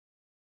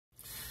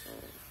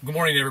Good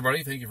morning,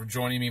 everybody. Thank you for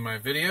joining me in my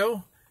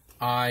video.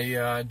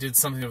 I did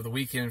something over the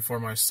weekend for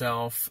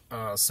myself.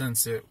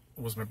 Since it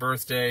was my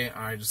birthday,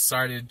 I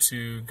decided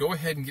to go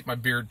ahead and get my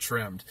beard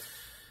trimmed.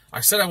 I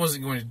said I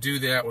wasn't going to do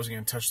that. I wasn't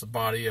going to touch the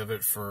body of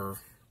it for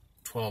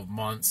 12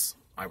 months.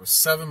 I was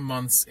 7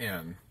 months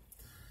in.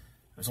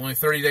 It was only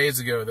 30 days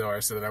ago, though, I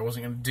said that I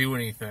wasn't going to do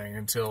anything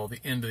until the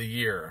end of the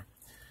year.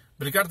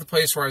 But it got to the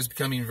place where I was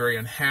becoming very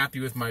unhappy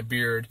with my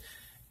beard,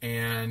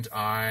 and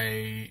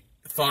I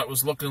thought it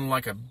was looking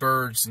like a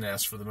bird's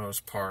nest for the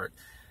most part.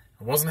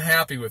 I wasn't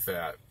happy with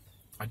that.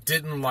 I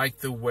didn't like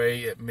the way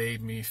it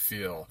made me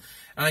feel.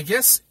 And I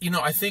guess,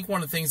 I think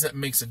one of the things that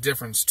makes a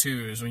difference,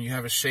 too, is when you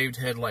have a shaved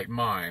head like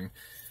mine,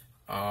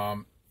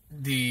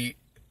 the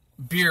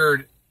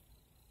beard,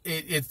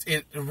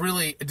 it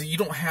really, you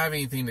don't have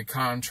anything to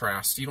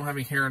contrast. You don't have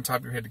any hair on top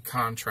of your head to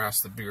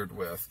contrast the beard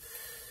with.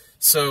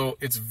 So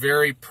it's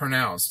very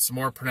pronounced. It's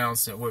more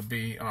pronounced than it would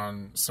be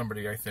on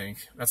somebody, I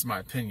think. That's my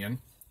opinion.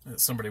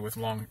 Somebody with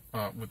long,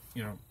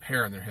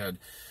 hair in their head.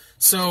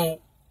 So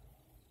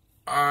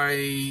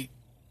I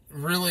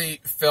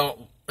really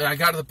felt, I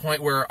got to the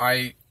point where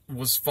I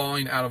was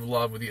falling out of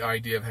love with the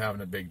idea of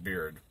having a big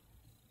beard.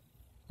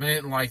 And I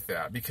didn't like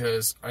that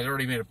because I'd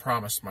already made a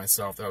promise to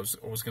myself that I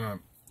was going to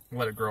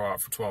let it grow out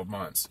for 12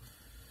 months.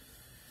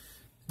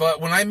 But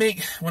when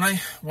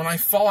I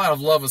fall out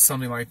of love with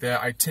something like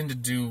that, I tend to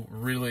do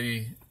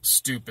really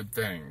stupid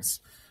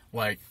things,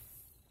 like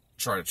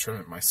try to trim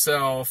it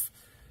myself,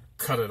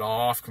 cut it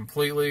off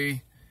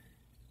completely.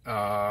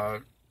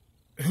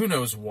 Who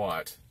knows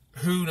what?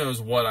 Who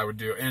knows what I would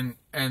do?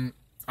 And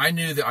I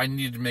knew that I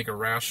needed to make a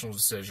rational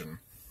decision.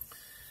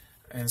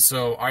 And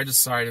so I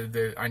decided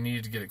that I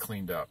needed to get it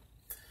cleaned up.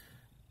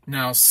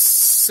 Now,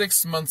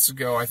 6 months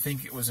ago, I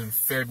think it was in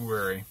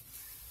February,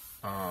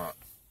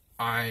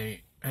 I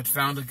had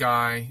found a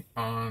guy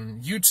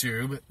on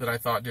YouTube that I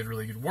thought did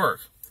really good work.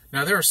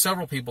 Now, there are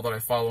several people that I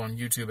follow on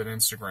YouTube and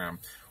Instagram.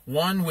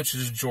 One, which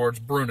is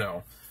George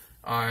Bruno.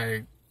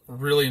 I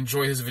really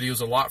enjoy his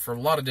videos a lot for a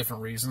lot of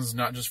different reasons,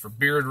 not just for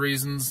beard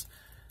reasons,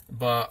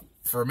 but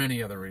for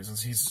many other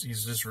reasons. He's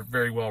just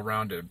very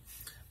well-rounded.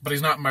 But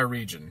he's not in my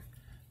region.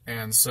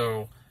 And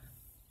so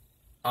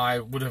I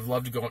would have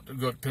loved to go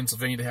to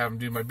Pennsylvania to have him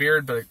do my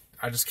beard, but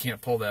I just can't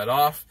pull that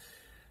off.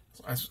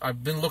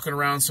 I've been looking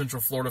around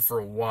Central Florida for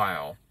a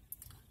while,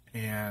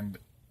 and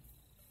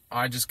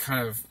I just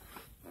kind of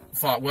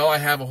thought, well, I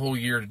have a whole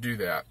year to do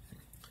that.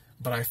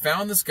 But I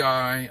found this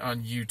guy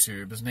on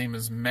YouTube. His name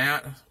is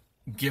Matt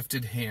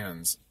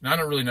Giftedhands. Now, I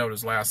don't really know what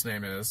his last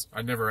name is.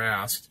 I never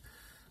asked,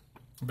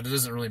 but it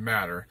doesn't really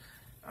matter.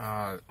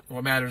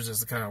 What matters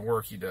is the kind of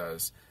work he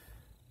does.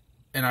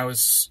 And I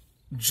was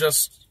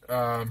just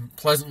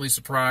pleasantly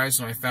surprised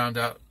when I found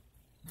out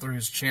through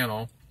his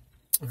channel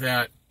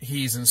that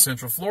he's in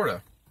Central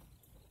Florida,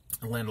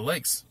 Land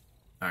O'Lakes,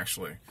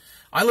 actually.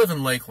 I live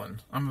in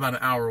Lakeland. I'm about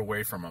an hour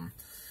away from him.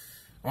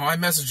 Well, I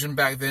messaged him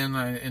back then,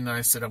 and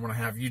I said, I want to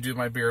have you do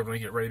my beard when I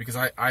get ready, because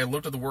I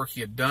looked at the work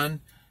he had done,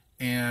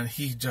 and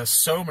he does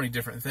so many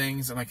different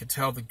things, and I could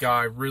tell the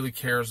guy really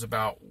cares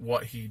about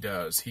what he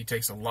does. He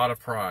takes a lot of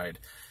pride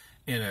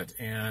in it,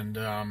 and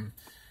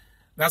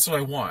that's what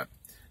I want.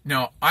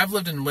 Now, I've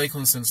lived in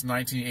Lakeland since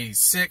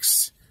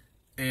 1986,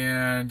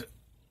 and,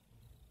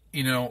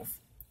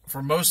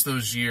 for most of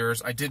those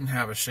years, I didn't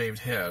have a shaved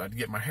head. I'd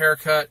get my hair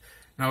cut,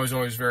 and I was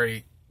always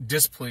very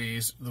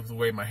displeased with the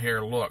way my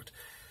hair looked.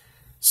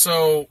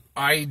 So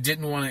I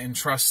didn't want to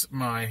entrust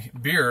my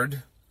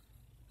beard,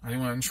 I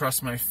didn't want to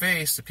entrust my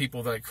face to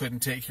people that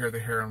couldn't take care of the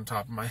hair on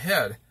top of my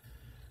head.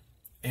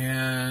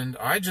 And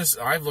I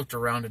looked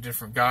around at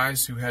different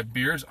guys who had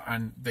beards,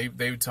 and they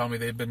would tell me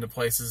they'd been to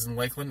places in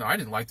Lakeland, and I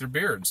didn't like their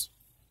beards.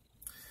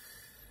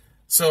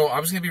 So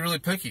I was going to be really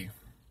picky.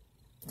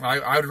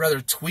 I would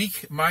rather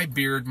tweak my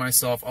beard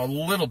myself a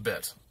little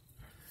bit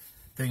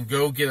than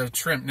go get a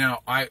trim.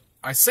 Now, I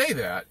say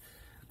that,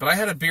 but I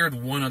had a beard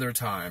one other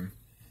time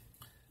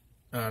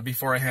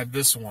before I had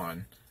this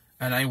one,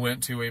 and I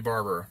went to a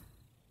barber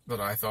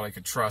that I thought I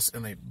could trust,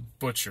 and they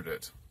butchered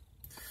it.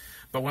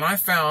 But when I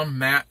found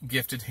Matt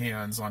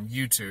Giftedhands on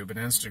YouTube and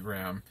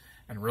Instagram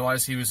and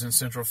realized he was in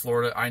Central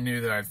Florida, I knew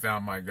that I'd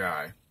found my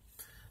guy.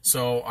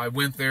 So I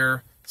went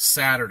there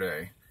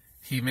Saturday.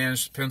 He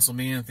managed to pencil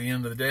me in at the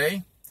end of the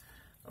day,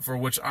 for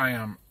which I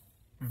am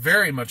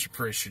very much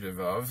appreciative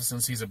of,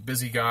 since he's a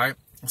busy guy.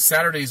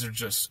 Saturdays are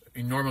just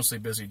enormously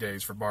busy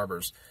days for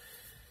barbers.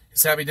 He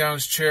sat me down in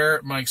his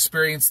chair. My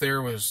experience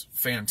there was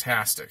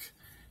fantastic.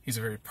 He's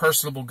a very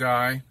personable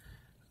guy.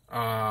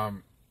 A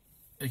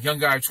young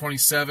guy of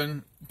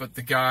 27, but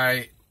the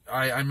guy,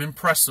 I'm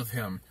impressed with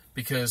him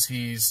because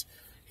he's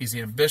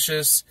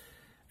ambitious,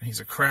 and he's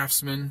a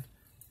craftsman.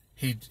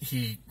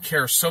 He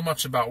cares so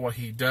much about what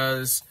he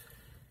does,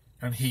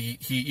 and you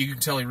can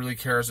tell he really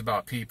cares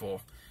about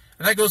people.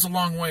 And that goes a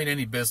long way in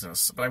any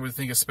business, but I would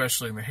think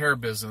especially in the hair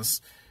business,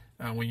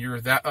 when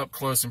you're that up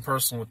close and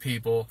personal with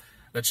people,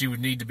 that you would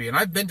need to be. And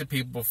I've been to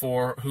people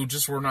before who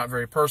just were not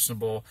very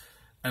personable,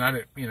 and I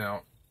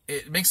didn't,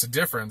 it makes a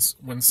difference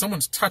when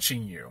someone's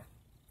touching you.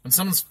 When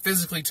someone's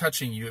physically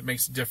touching you, it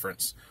makes a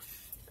difference.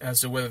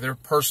 as to whether they're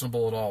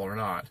personable at all or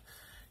not.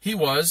 He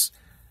was.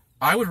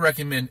 I would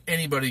recommend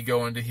anybody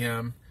going to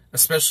him,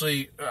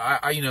 especially,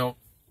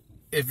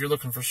 if you're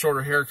looking for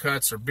shorter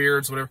haircuts or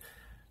beards, whatever.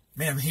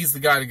 Man, he's the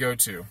guy to go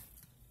to.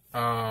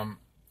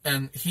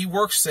 And he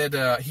works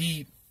at,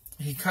 he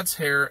cuts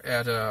hair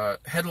at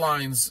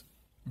Headlines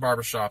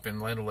Barbershop in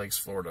Land O'Lakes,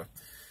 Florida.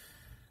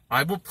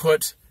 I will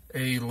put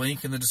a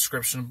link in the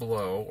description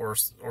below,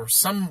 or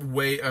some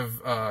way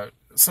of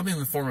something in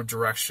the form of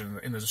direction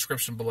in the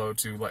description below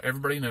to let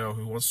everybody know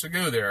who wants to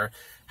go there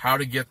how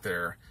to get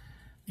there.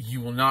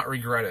 You will not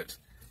regret it.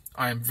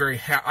 I am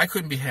I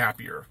couldn't be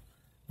happier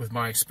with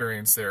my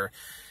experience there.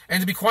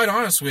 And to be quite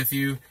honest with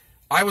you,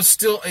 I was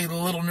still a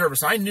little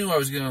nervous. I knew I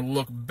was going to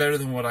look better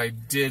than what I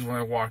did when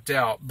I walked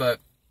out, but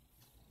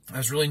I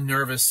was really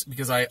nervous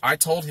because I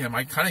told him,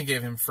 I kind of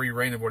gave him free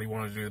rein of what he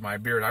wanted to do with my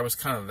beard. I was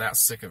kind of that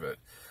sick of it.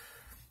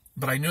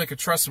 But I knew I could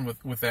trust him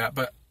with that.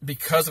 But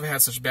because I've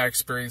had such bad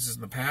experiences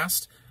in the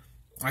past,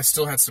 I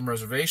still had some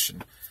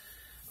reservation.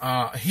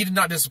 He did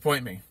not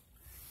disappoint me.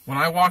 When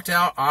I walked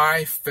out,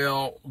 I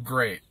felt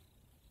great.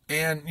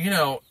 And,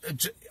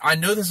 I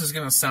know this is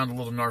going to sound a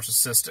little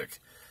narcissistic,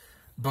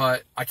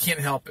 but I can't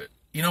help it.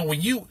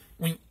 When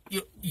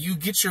you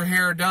get your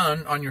hair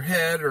done on your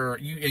head,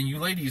 and you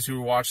ladies who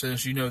watch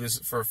this, you know this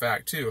for a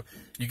fact too.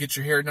 You get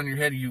your hair done on your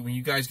head, when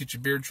you guys get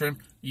your beard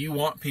trimmed, you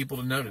want people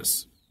to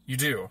notice. You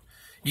do.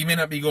 You may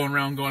not be going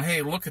around going,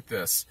 "Hey, look at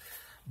this,"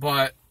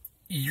 but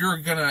you're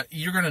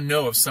gonna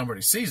know if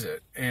somebody sees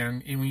it.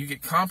 And when you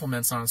get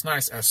compliments on it's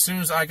nice. As soon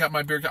as I got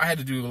my beard, I had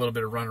to do a little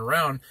bit of run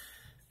around,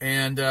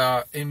 and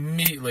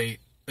immediately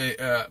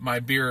my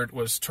beard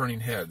was turning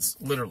heads,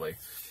 literally.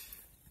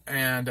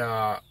 And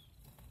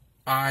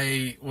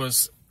I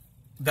was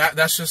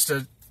that's just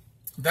a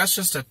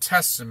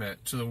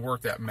testament to the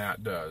work that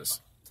Matt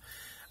does.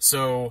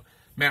 So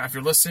Matt, if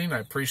you're listening, I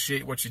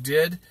appreciate what you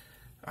did.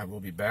 I will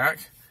be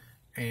back.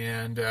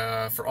 And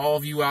for all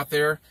of you out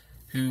there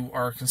who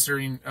are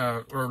considering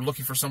or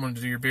looking for someone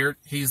to do your beard,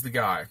 he's the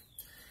guy.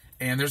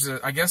 And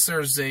I guess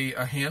there's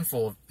a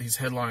handful of these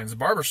Headlines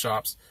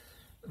barbershops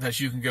that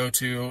you can go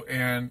to,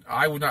 and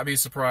I would not be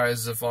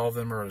surprised if all of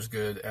them are as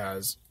good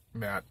as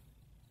Matt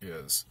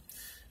is.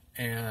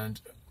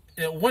 And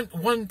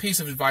one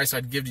piece of advice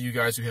I'd give to you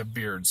guys who have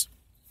beards: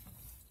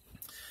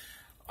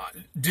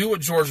 do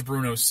what George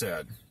Bruno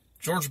said.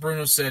 George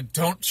Bruno said,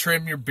 "Don't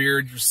trim your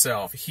beard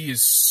yourself." He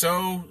is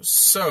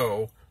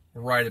so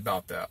right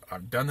about that.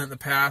 I've done that in the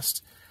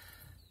past,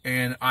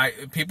 and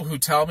people who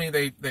tell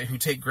me who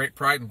take great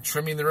pride in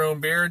trimming their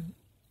own beard,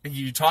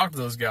 you talk to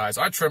those guys.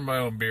 I trim my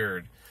own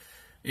beard.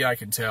 Yeah, I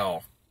can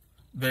tell.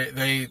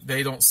 They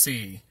don't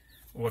see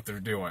what they're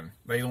doing.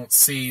 They don't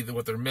see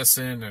what they're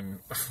missing and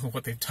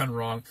what they've done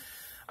wrong.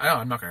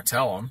 I'm not going to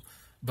tell them,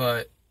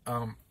 but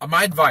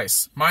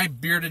my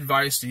beard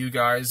advice to you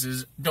guys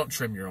is don't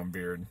trim your own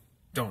beard.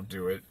 Don't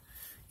do it.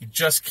 You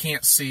just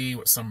can't see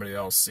what somebody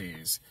else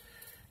sees.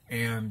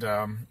 And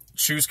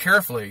choose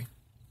carefully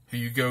who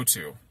you go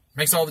to.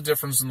 Makes all the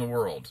difference in the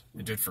world.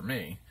 It did for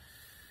me.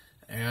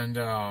 And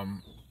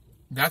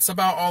that's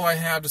about all I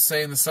have to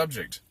say in the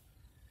subject.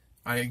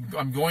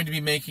 I'm going to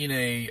be making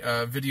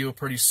a video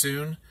pretty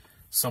soon.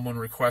 Someone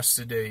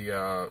requested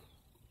a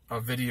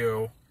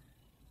video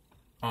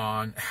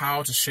on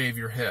how to shave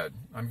your head.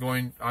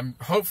 I'm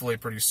hopefully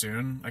pretty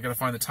soon. I got to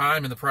find the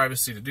time and the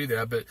privacy to do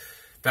that, but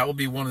that will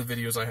be one of the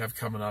videos I have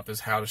coming up,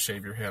 is how to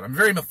shave your head. I'm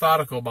very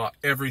methodical about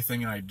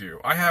everything I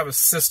do. I have a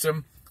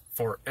system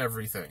for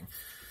everything.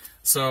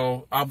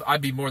 So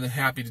I'd be more than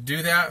happy to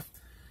do that.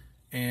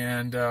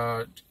 And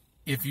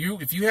if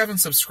you haven't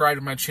subscribed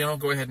to my channel,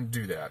 go ahead and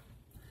do that.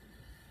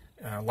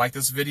 Like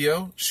this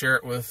video, share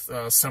it with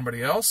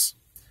somebody else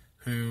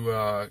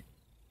who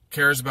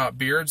cares about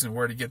beards and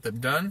where to get them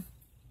done.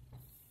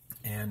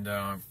 And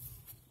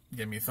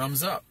give me a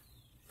thumbs up.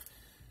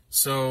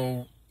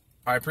 So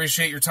I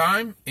appreciate your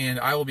time, and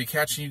I will be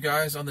catching you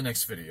guys on the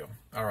next video.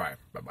 All right,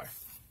 bye-bye.